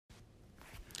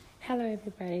Hello,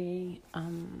 everybody.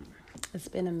 It's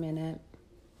been a minute.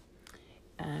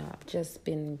 I've just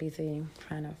been busy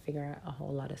trying to figure out a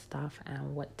whole lot of stuff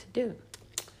and what to do.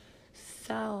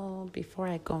 So, before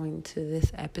I go into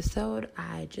this episode,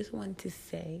 I just want to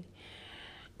say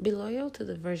be loyal to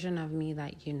the version of me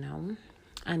that you know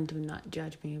and do not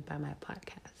judge me by my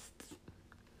podcasts.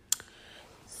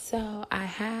 So, I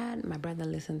had my brother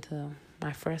listen to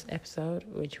my first episode,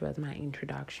 which was my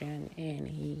introduction, and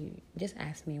he just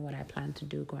asked me what I plan to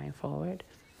do going forward.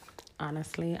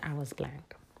 Honestly, I was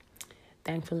blank.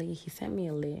 Thankfully, he sent me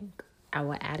a link. I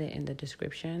will add it in the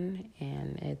description,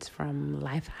 and it's from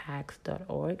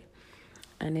lifehacks.org.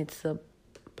 And it's a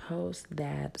post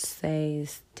that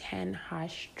says 10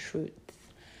 harsh truths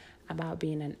about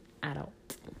being an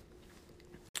adult.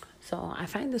 So I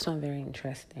find this one very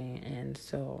interesting, and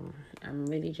so I'm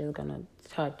really just gonna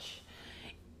touch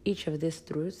each of these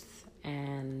truths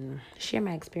and share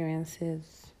my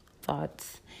experiences,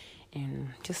 thoughts, and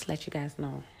just let you guys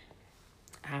know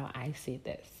how I see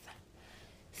this.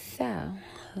 So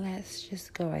let's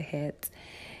just go ahead.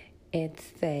 It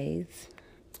says,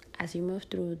 as you move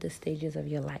through the stages of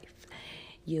your life,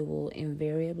 you will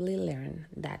invariably learn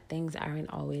that things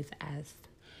aren't always as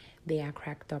they are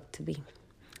cracked up to be.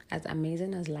 As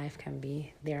amazing as life can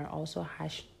be, there are also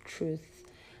harsh truths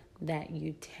that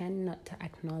you tend not to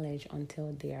acknowledge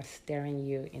until they are staring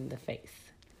you in the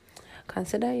face.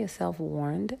 Consider yourself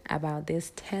warned about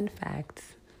these 10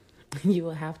 facts you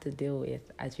will have to deal with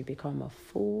as you become a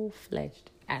full-fledged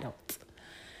adult.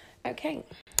 Okay,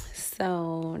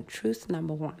 so truth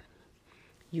number 1,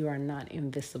 you are not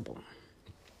invisible.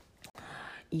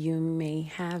 You may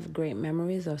have great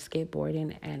memories of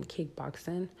skateboarding and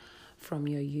kickboxing from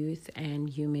your youth, and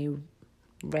you may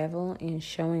revel in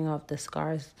showing off the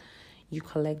scars you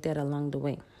collected along the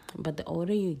way. But the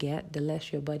older you get, the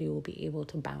less your body will be able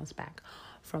to bounce back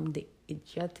from the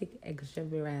idiotic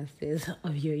exuberances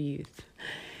of your youth.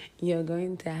 You're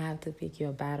going to have to pick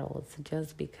your battles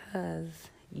just because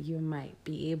you might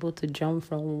be able to jump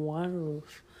from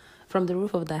the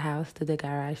roof of the house to the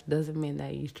garage doesn't mean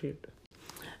that you should.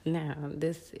 Now,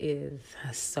 this is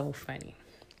so funny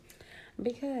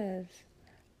because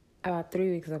about 3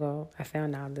 weeks ago, I fell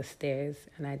down the stairs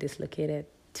and I dislocated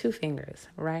 2 fingers.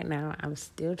 Right now, I'm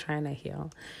still trying to heal.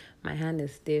 My hand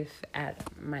is stiff at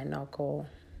my knuckle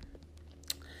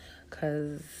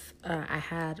because I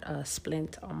had a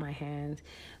splint on my hand.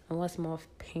 And what's more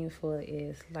painful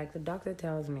is, like the doctor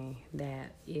tells me,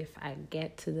 that if I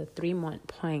get to the 3-month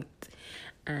point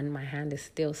and my hand is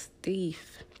still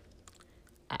stiff,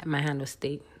 my hand will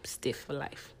stay stiff for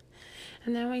life.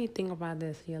 And then when you think about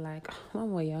this, you're like,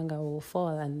 when we're younger, we'll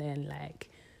fall and then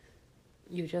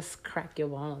you just crack your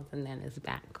bones and then it's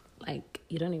back. Like,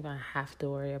 you don't even have to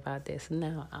worry about this.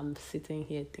 Now I'm sitting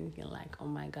here thinking like, oh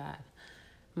my God,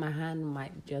 my hand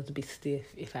might just be stiff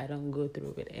if I don't go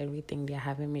through with everything they're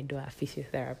having me do at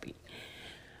physiotherapy,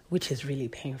 which is really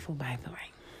painful, by the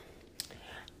way.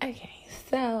 Okay,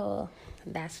 so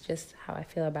that's just how I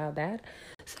feel about that.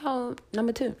 So,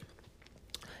 number 2,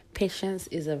 patience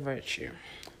is a virtue.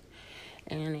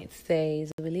 And it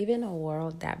says, we live in a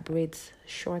world that breeds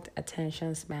short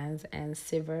attention spans and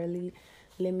severely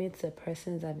limits a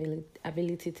person's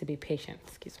ability to be patient.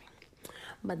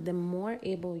 But the more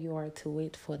able you are to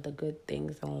wait for the good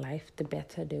things in life, the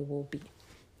better they will be.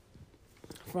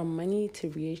 From money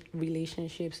to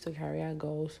relationships to career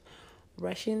goals,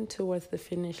 rushing towards the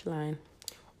finish line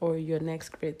or your next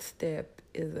great step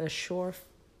is a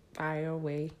surefire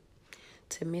way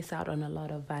to miss out on a lot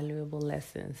of valuable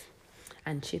lessons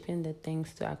and chipping the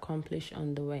things to accomplish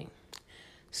on the way.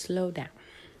 Slow down.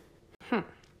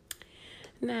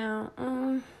 Now,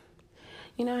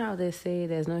 you know how they say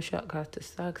there's no shortcut to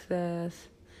success.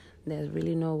 There's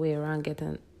really no way of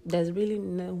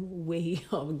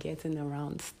getting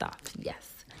around stuff.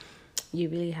 Yes. You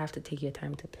really have to take your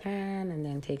time to plan and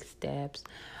then take steps.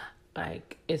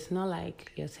 Like, it's not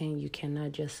like you're saying you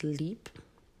cannot just leap,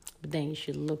 but then you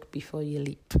should look before you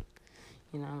leap.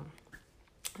 You know,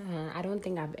 I don't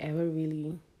think I've ever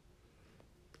really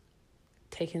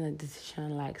taken a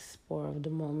decision like spur of the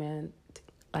moment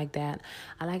like that.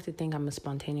 I like to think I'm a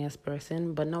spontaneous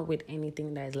person, but not with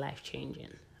anything that is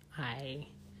life-changing. I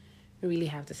really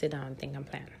have to sit down and think and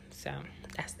plan. So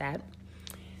that's that.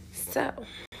 So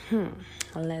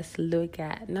let's look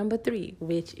at number 3,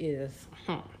 which is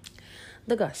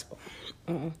the gospel.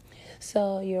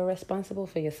 So you're responsible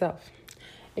for yourself.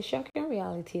 A shocking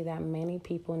reality that many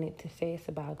people need to face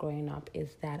about growing up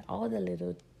is that all the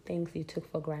little things you took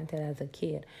for granted as a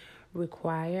kid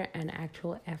require an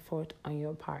actual effort on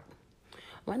your part.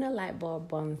 When a light bulb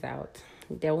burns out,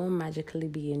 there won't magically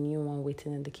be a new one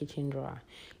waiting in the kitchen drawer.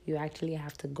 You actually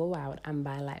have to go out and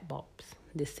buy light bulbs.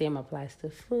 The same applies to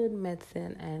food,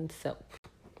 medicine, and soap.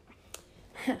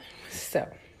 So,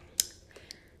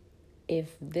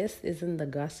 if this isn't the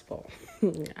gospel,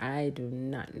 I do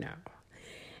not know.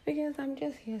 Because I'm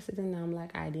just here sitting there, I'm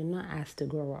like, I did not ask to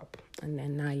grow up. And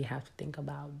then now you have to think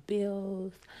about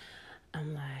bills.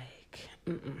 I'm like,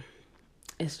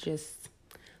 it's just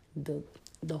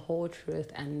the whole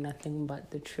truth and nothing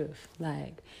but the truth.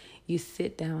 Like, you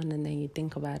sit down and then you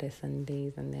think about it some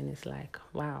days, and then it's like,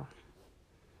 wow,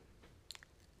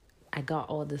 I got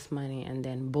all this money, and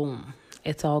then boom,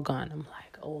 it's all gone. I'm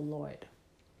like, oh Lord.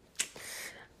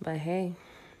 But hey,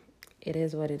 it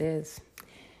is what it is.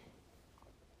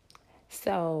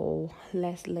 So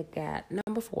let's look at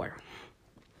number 4.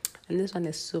 And this one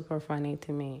is super funny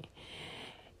to me.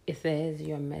 It says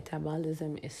your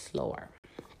metabolism is slower.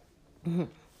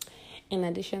 In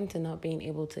addition to not being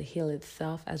able to heal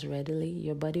itself as readily,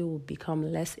 your body will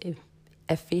become less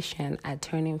efficient at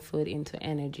turning food into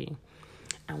energy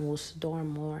and will store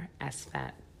more as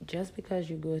fat. Just because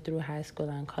you go through high school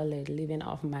and college living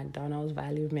off McDonald's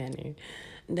value menu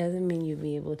doesn't mean you'll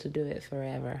be able to do it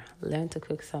forever. Learn to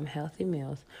cook some healthy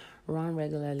meals, run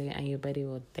regularly, and your body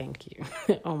will thank you.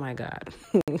 Oh my God.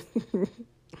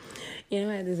 You know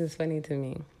why this is funny to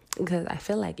me? Because I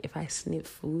feel like if I sniff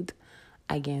food,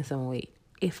 I gain some weight.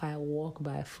 If I walk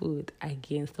by food, I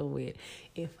gain some weight.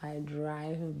 If I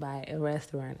drive by a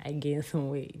restaurant, I gain some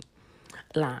weight.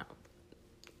 Like,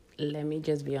 let me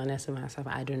just be honest with myself.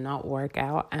 I do not work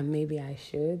out, and maybe I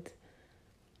should,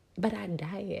 but I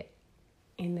diet.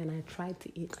 And then I try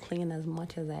to eat clean as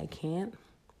much as I can.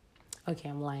 Okay,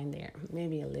 I'm lying there.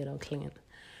 Maybe a little clean.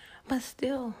 But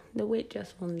still, the weight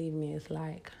just won't leave me. It's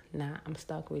like, nah, I'm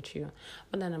stuck with you.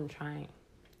 But then I'm trying.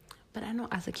 But I know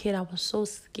as a kid, I was so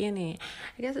skinny.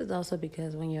 I guess it's also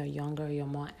because when you're younger, you're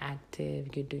more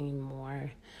active. You're doing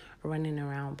more, running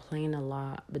around, playing a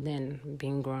lot. But then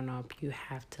being grown up, you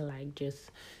have to like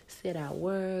just sit at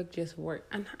work, just work.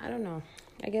 And I don't know.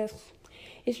 I guess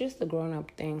it's just a grown up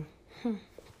thing.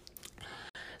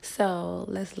 So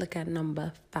let's look at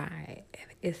number 5.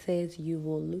 It says you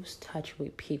will lose touch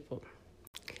with people.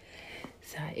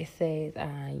 So it says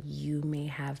you may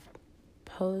have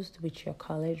posed with your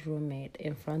college roommate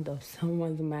in front of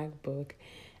someone's MacBook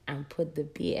and put the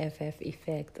BFF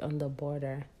effect on the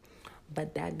border,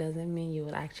 but that doesn't mean you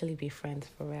will actually be friends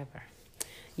forever.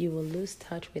 You will lose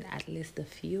touch with at least a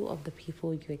few of the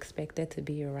people you expected to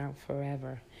be around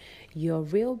forever. Your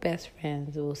real best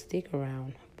friends will stick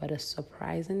around, but a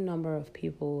surprising number of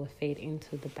people will fade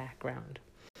into the background.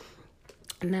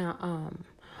 Now,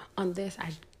 on this,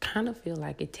 I kind of feel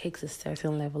like it takes a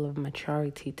certain level of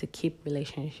maturity to keep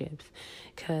relationships,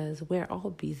 because we're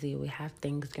all busy. We have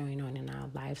things going on in our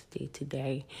lives day to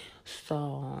day.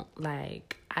 So,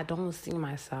 like, I don't see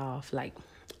myself, like,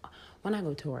 when I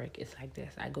go to work, it's like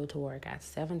this. I go to work at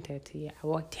 7:30. I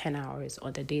work 10 hours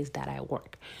on the days that I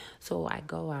work. So I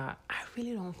go out. I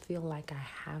really don't feel like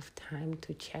I have time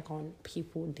to check on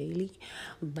people daily.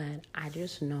 But I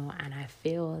just know, and I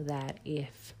feel that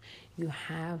if you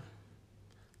have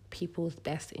people's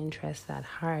best interests at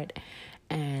heart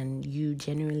and you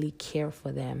genuinely care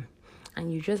for them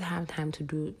and you just have time to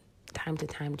do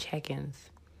time-to-time check-ins,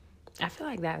 I feel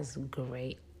like that's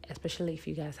great, especially if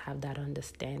you guys have that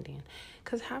understanding.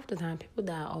 Because half the time, people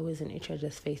that are always in each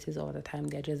other's faces all the time,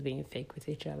 they're just being fake with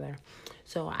each other.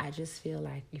 So I just feel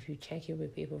like if you check in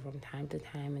with people from time to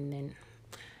time, and then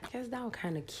I guess that will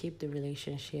kind of keep the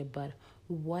relationship. But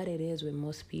what it is with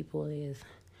most people is,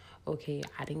 okay,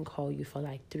 I didn't call you for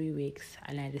like 3 weeks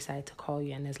and I decided to call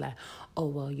you, and it's like, oh,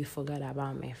 well, you forgot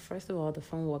about me. First of all, the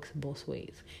phone works both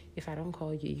ways. If I don't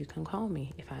call you, you can call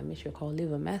me. If I miss your call,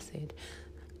 leave a message.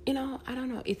 You know, I don't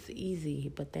know, it's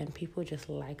easy, but then people just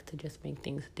like to just make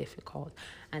things difficult.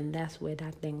 And that's where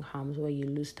that thing comes, where you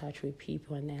lose touch with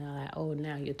people and they're like, oh,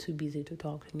 now you're too busy to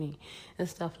talk to me and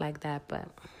stuff like that. But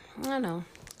I don't know,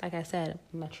 like I said,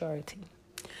 maturity.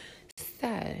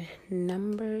 So,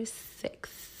 number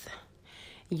 6,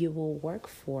 you will work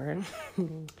for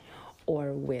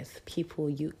or with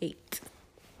people you hate.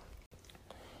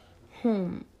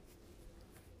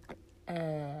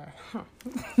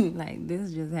 Like,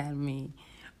 this just had me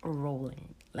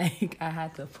rolling. Like, I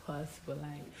had to pause for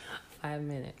like 5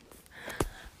 minutes.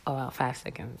 Oh, well, 5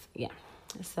 seconds. Yeah.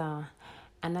 So,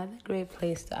 another great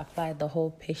place to apply the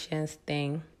whole patience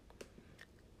thing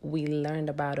we learned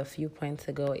about a few points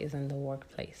ago is in the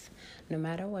workplace. No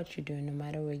matter what you do, no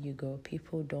matter where you go,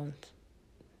 people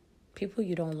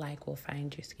you don't like will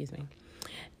find you,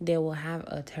 They will have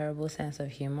a terrible sense of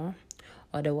humor,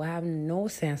 or they will have no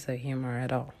sense of humor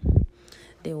at all.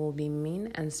 They will be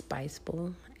mean and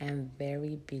spiteful and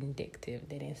very vindictive.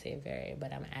 They didn't say very,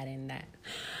 but I'm adding that.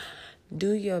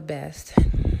 Do your best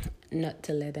not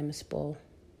to let them spoil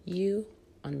you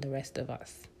on the rest of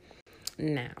us.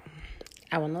 Now,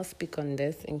 I will not speak on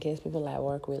this in case people I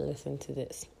work with listen to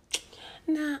this.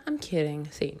 Nah, I'm kidding.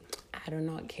 See, I do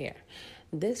not care.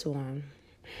 This one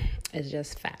is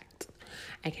just fact.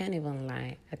 I can't even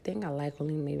lie. I think I like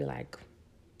only maybe like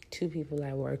 2 people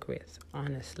I work with,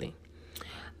 honestly.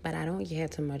 But I don't care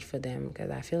too much for them because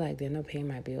I feel like they're not paying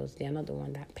my bills. They're not the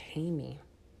one that pay me.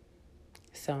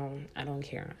 So I don't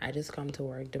care. I just come to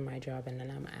work, do my job, and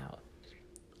then I'm out.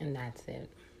 And that's it.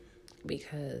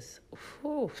 Because,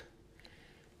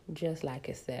 just like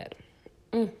I said,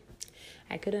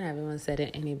 I couldn't have even said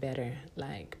it any better.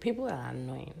 Like, people are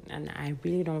annoying. And I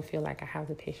really don't feel like I have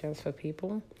the patience for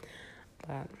people.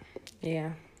 But,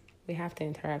 yeah, we have to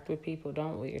interact with people,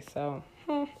 don't we? So,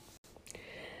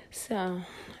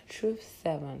 truth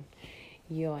 7.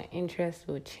 Your interest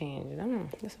will change.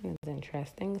 This one is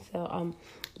interesting. So,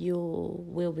 you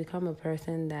will become a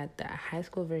person that the high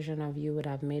school version of you would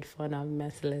have made fun of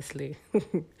mercilessly.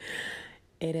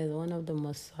 It is one of the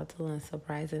most subtle and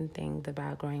surprising things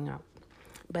about growing up.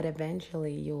 But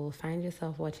eventually, you will find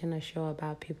yourself watching a show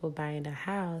about people buying a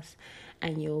house,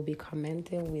 and you will be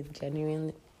commenting with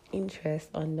genuine interest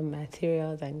on the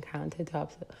materials and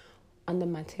countertops, on the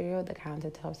material the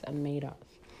countertops are made of,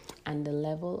 and the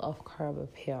level of curb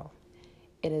appeal.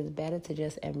 It is better to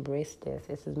just embrace this.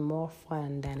 This is more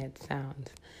fun than it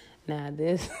sounds. Now,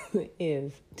 this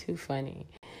is too funny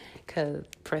because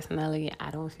personally,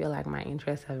 I don't feel like my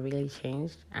interests have really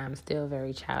changed. I'm still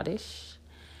very childish,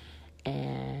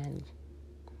 and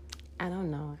I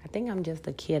don't know. I think I'm just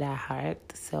a kid at heart,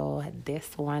 so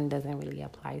this one doesn't really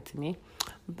apply to me.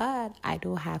 But I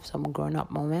do have some grown-up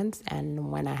moments,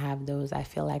 and when I have those, I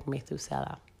feel like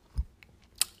Methuselah.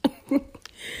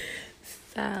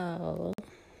 So,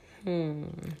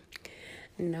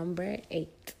 number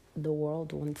 8, the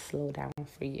world won't slow down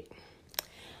for you.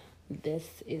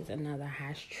 This is another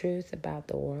harsh truth about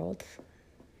the world.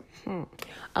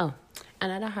 Oh,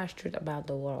 another harsh truth about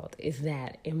the world is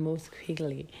that it moves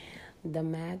quickly. The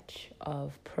march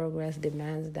of progress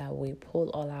demands that we pull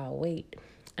all our weight.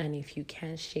 And if you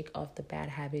can't shake off the bad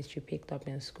habits you picked up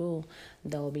in school,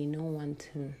 there will be no one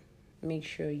to make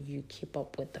sure you keep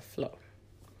up with the flow.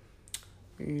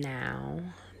 Now,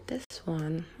 this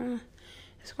one,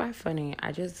 it's quite funny.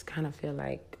 I just kind of feel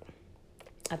like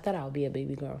I thought I would be a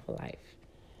baby girl for life.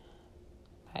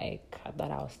 Like, I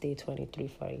thought I would stay 23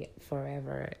 for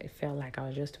forever. It felt like I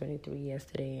was just 23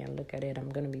 yesterday, and look at it, I'm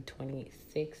going to be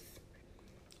 26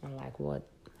 in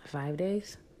 5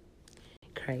 days?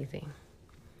 Crazy.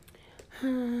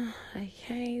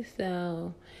 Okay,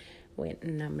 so with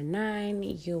number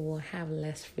 9, you will have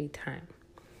less free time.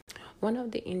 One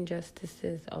of the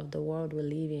injustices of the world we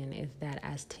live in is that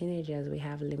as teenagers, we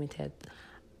have limited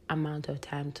amount of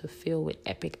time to fill with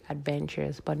epic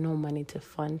adventures, but no money to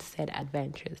fund said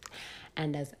adventures.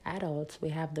 And as adults, we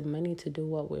have the money to do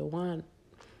what we want,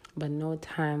 but no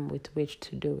time with which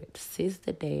to do it. Seize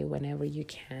the day whenever you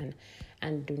can,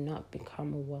 and do not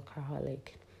become a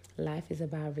workaholic. Life is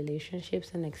about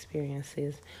relationships and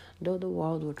experiences, though the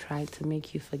world will try to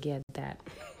make you forget that.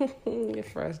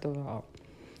 First of all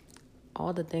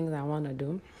the things I want to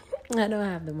do, I don't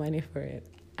have the money for it,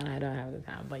 and I don't have the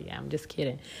time. But yeah, I'm just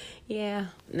kidding. Yeah,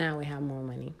 now we have more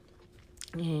money.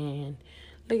 And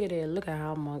look at it. Look at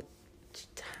how much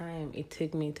time it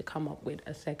took me to come up with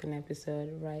a second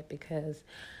episode, right? Because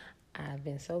I've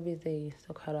been so busy,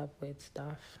 so caught up with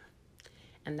stuff.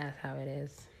 And that's how it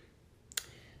is.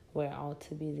 We're all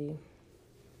too busy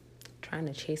trying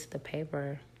to chase the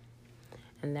paper.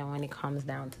 And then when it comes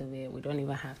down to it, we don't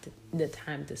even have the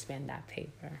time to spend that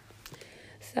paper.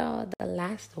 So the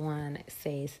last one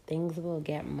says things will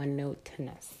get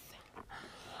monotonous.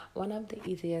 One of the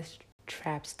easiest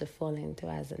traps to fall into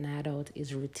as an adult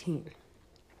is routine.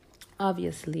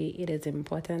 Obviously, it is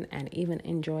important and even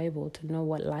enjoyable to know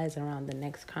what lies around the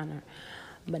next corner.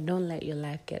 But don't let your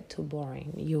life get too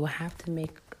boring. You will have to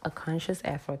make a conscious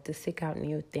effort to seek out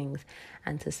new things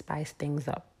and to spice things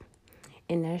up.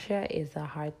 Inertia is a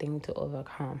hard thing to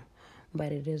overcome,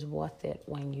 but it is worth it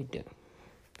when you do.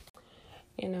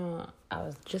 You know, I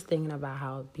was just thinking about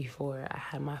how before I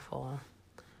had my phone,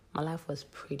 my life was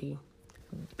pretty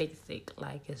basic.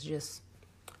 Like, it's just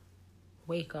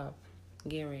wake up,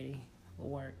 get ready,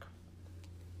 work,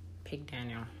 pick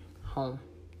Daniel, home,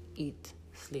 eat,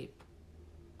 sleep.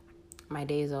 My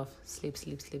days off, sleep.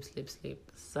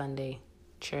 Sunday,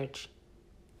 church,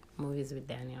 movies with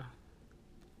Daniel,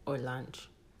 or lunch,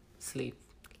 sleep.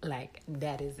 Like,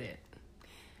 that is it.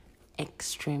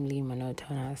 extremely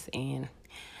monotonous. And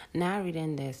now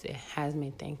reading this, it has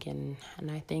me thinking,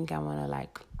 and I think I want to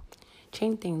like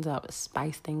change things up,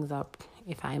 spice things up,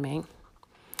 if I may,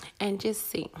 and just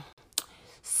see.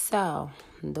 So,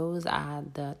 those are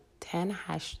the 10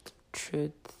 hash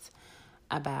truths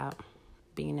about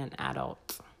being an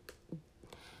adult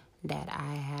that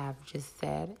I have just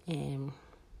said. And,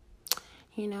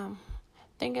 you know,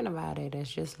 thinking about it,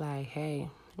 it's just like, hey,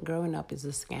 growing up is a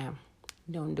scam.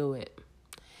 Don't do it.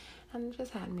 And it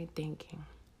just had me thinking.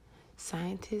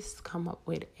 Scientists come up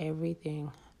with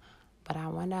everything, but I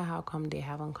wonder how come they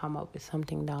haven't come up with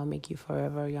something that'll make you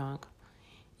forever young.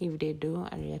 If they do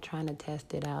and they're trying to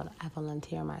test it out, I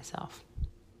volunteer myself.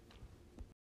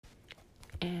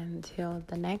 Until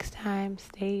the next time,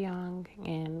 stay young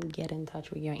and get in touch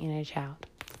with your inner child.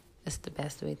 It's the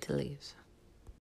best way to live.